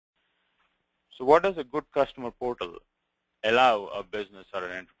So what does a good customer portal allow a business or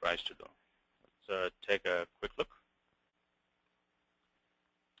an enterprise to do? Let's take a quick look.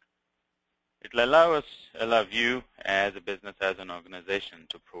 It will allow you as a business, as an organization,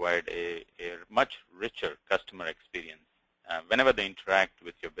 to provide a much richer customer experience whenever they interact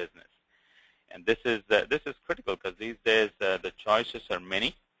with your business. And this is critical because these days the choices are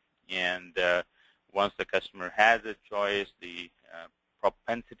many, and once the customer has a choice, the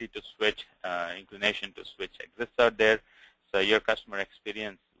propensity to switch, inclination to switch exists out there. So your customer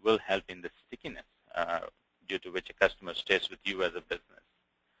experience will help in the stickiness due to which a customer stays with you as a business.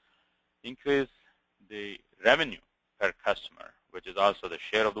 Increase the revenue per customer, which is also the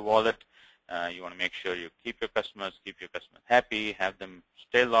share of the wallet. You want to make sure you keep your customers happy, have them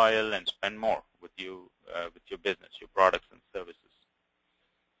stay loyal, and spend more with you, with your business, your products and services.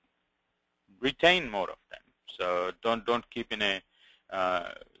 Retain more of them. So don't keep in a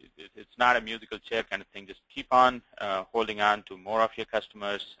it's not a musical chair kind of thing. Just keep on holding on to more of your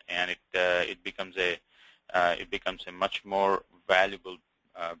customers, and it becomes a much more valuable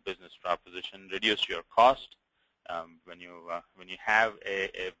business proposition. Reduce your cost when you have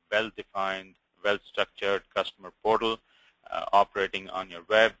a well-defined, well-structured customer portal operating on your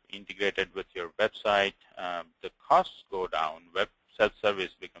web, integrated with your website. The costs go down. Web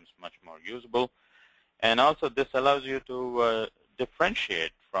self-service becomes much more usable, and also this allows you to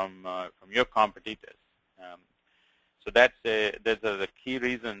differentiate from your competitors. So those are the key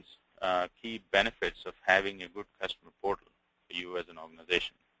reasons, key benefits of having a good customer portal for you as an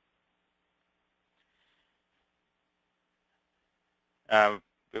organization.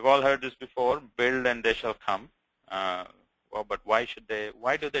 We've all heard this before: build and they shall come. Well, but why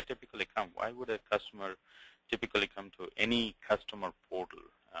do they typically come? Why would a customer typically come to any customer portal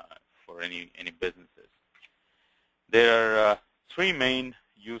for any businesses? There are three main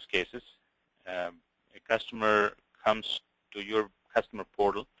use cases. A customer comes to your customer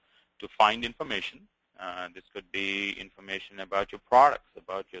portal to find information. This could be information about your products,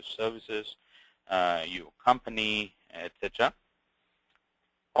 about your services, your company, etc.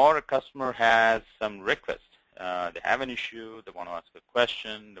 Or a customer has some request. They have an issue, they want to ask a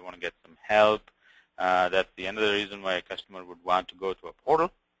question, they want to get some help. That's the end of the reason why a customer would want to go to a portal.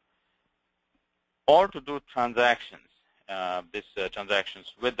 Or to do transactions.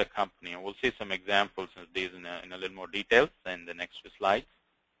 Transactions with the company. And we'll see some examples of these in a little more detail in the next few slides.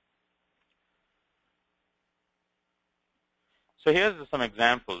 So here's some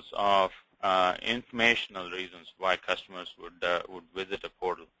examples of informational reasons why customers would visit a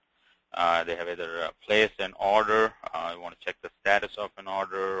portal. They have either placed an order, they want to check the status of an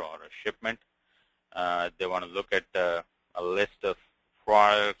order or a shipment. They want to look at a list of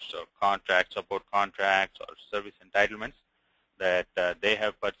products or contracts, support contracts or service entitlements that they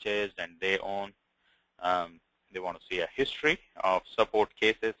have purchased and they own. They want to see a history of support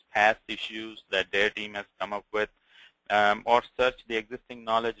cases, past issues that their team has come up with, or search the existing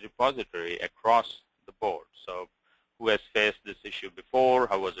knowledge repository across the board. So who has faced this issue before,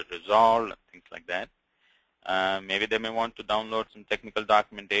 how was it resolved, and things like that. Maybe they may want to download some technical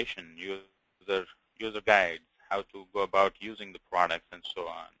documentation, user guides, how to go about using the products, and so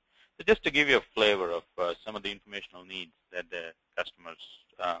on. So just to give you a flavor of some of the informational needs that the customers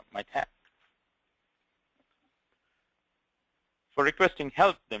might have. For requesting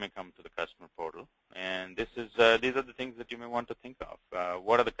help, they may come to the customer portal, and these are the things that you may want to think of.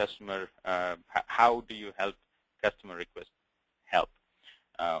 What are the customer? How do you help customer request help?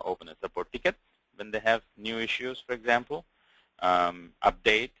 Open a support ticket when they have new issues, for example.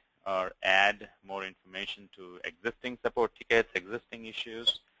 Update or add more information to existing support tickets, existing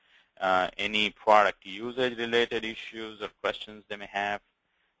issues. Any product usage-related issues or questions they may have.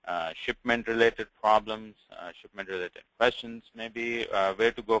 Shipment-related problems, shipment-related questions, maybe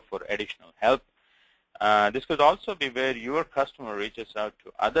where to go for additional help. This could also be where your customer reaches out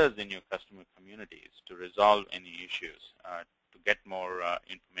to others in your customer communities to resolve any issues, to get more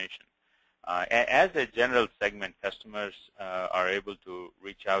information. As a general segment, customers are able to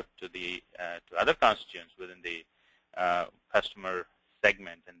reach out to other constituents within the customer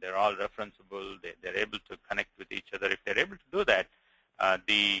segment, and they're all referenceable. They're able to connect with each other. If they're able to do that,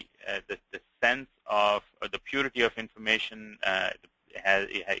 the sense of the purity of information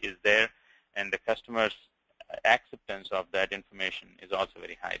is there, and the customer's acceptance of that information is also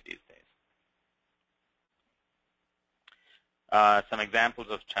very high these days. Some examples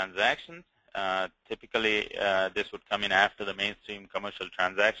of transactions. Typically, this would come in after the mainstream commercial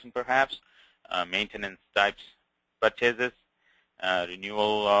transaction, perhaps. Maintenance types purchases,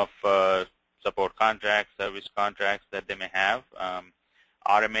 renewal of support contracts, service contracts that they may have.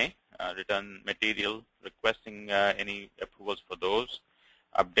 RMA, return material, requesting any approvals for those,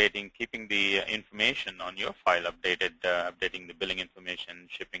 updating, keeping the information on your file updated, updating the billing information,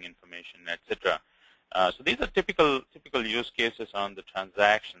 shipping information, etc. So these are typical use cases on the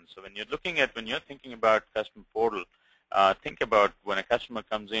transactions. So when you're thinking about customer portal, think about when a customer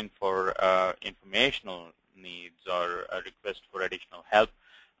comes in for informational needs or a request for additional help,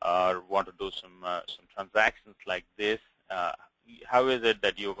 or want to do some transactions like this. How is it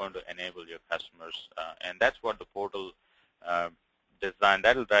that you're going to enable your customers? And that's what the portal design,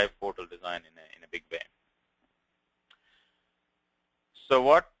 that will drive portal design in a big way. So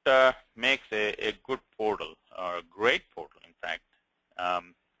what makes a good portal, or a great portal, in fact?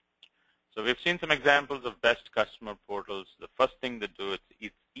 So we've seen some examples of best customer portals. The first thing they do,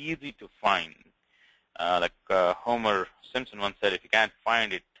 it's easy to find. Like Homer Simpson once said, if you can't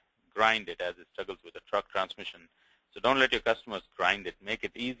find it, grind it, as it struggles with a truck transmission. So don't let your customers grind it. Make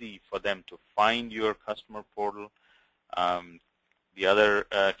it easy for them to find your customer portal. The other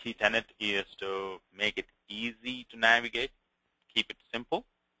key tenet is to make it easy to navigate. Keep it simple.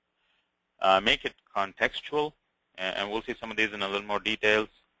 Make it contextual. And we'll see some of these in a little more details.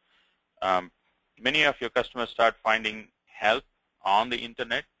 Many of your customers start finding help on the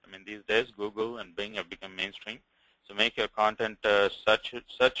internet. I mean, these days, Google and Bing have become mainstream. So make your content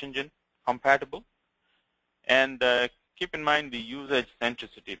search engine compatible. And keep in mind the usage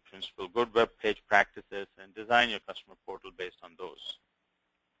centricity principle, good web page practices, and design your customer portal based on those.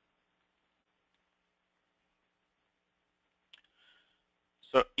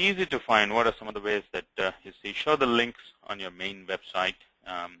 So easy to find. What are some of the ways that you see? Show the links on your main website.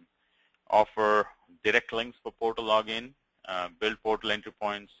 Offer direct links for portal login. Build portal entry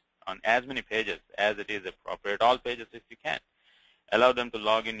points on as many pages as it is appropriate. All pages if you can. Allow them to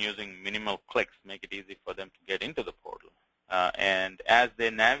log in using minimal clicks. Make it easy for them to get into the portal. And as they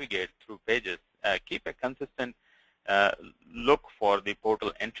navigate through pages, keep a consistent look for the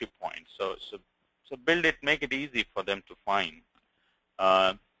portal entry points. So build it, make it easy for them to find.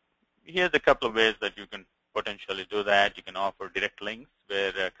 Here's a couple of ways that you can potentially do that. You can offer direct links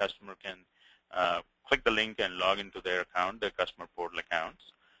where a customer can click the link and log into their account, their customer portal accounts.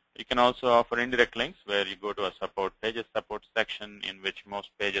 You can also offer indirect links where you go to a support section in which most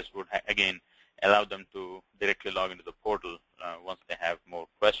pages would, again, allow them to directly log into the portal once they have more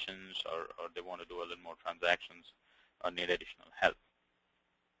questions or they want to do a little more transactions or need additional help.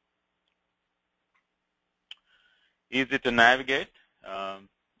 Easy to navigate.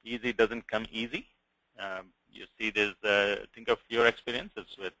 Easy doesn't come easy. You see this, think of your experiences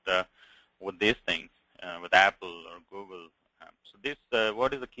with these things, with Apple or Google. So this,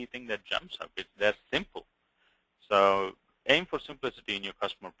 what is the key thing that jumps up? They're simple. So aim for simplicity in your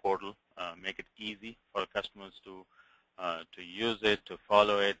customer portal. Make it easy for customers to use it, to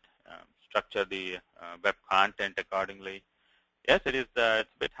follow it, structure the web content accordingly. Yes, it is.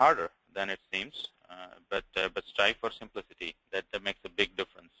 It's a bit harder than it seems, but strive for simplicity. That makes a big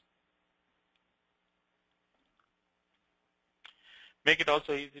difference. Make it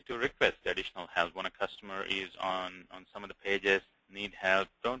also easy to request additional help when a customer is on some of the pages, need help.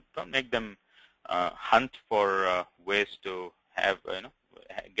 Don't make them hunt for ways to have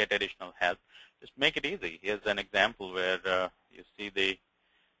get additional help. Just make it easy. Here's an example where you see the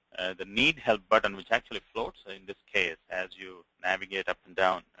need help button, which actually floats in this case as you navigate up and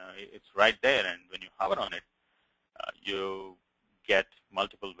down. It's right there, and when you hover on it, you get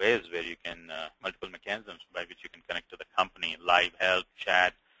multiple ways where you can, multiple mechanisms by which you can connect to the company, live help,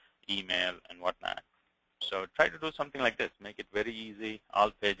 chat, email, and whatnot. So try to do something like this. Make it very easy,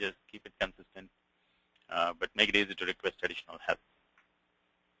 all pages, keep it consistent, but make it easy to request additional help.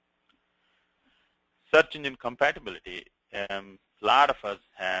 Search engine compatibility. A lot of us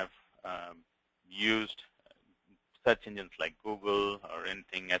have used search engines like Google or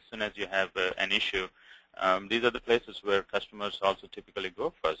anything. As soon as you have an issue, these are the places where customers also typically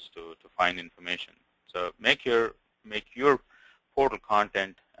go first to find information. So make your portal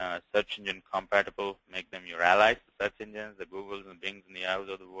content search engine compatible. Make them your allies, the search engines, the Googles and Bings and the Yahoos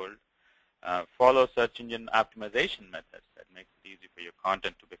of the world. Follow search engine optimization methods that makes it easy for your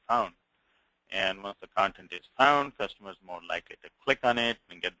content to be found. And once the content is found, customers are more likely to click on it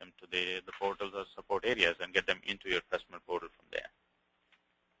and get them to the portals or support areas and get them into your customer portal from there.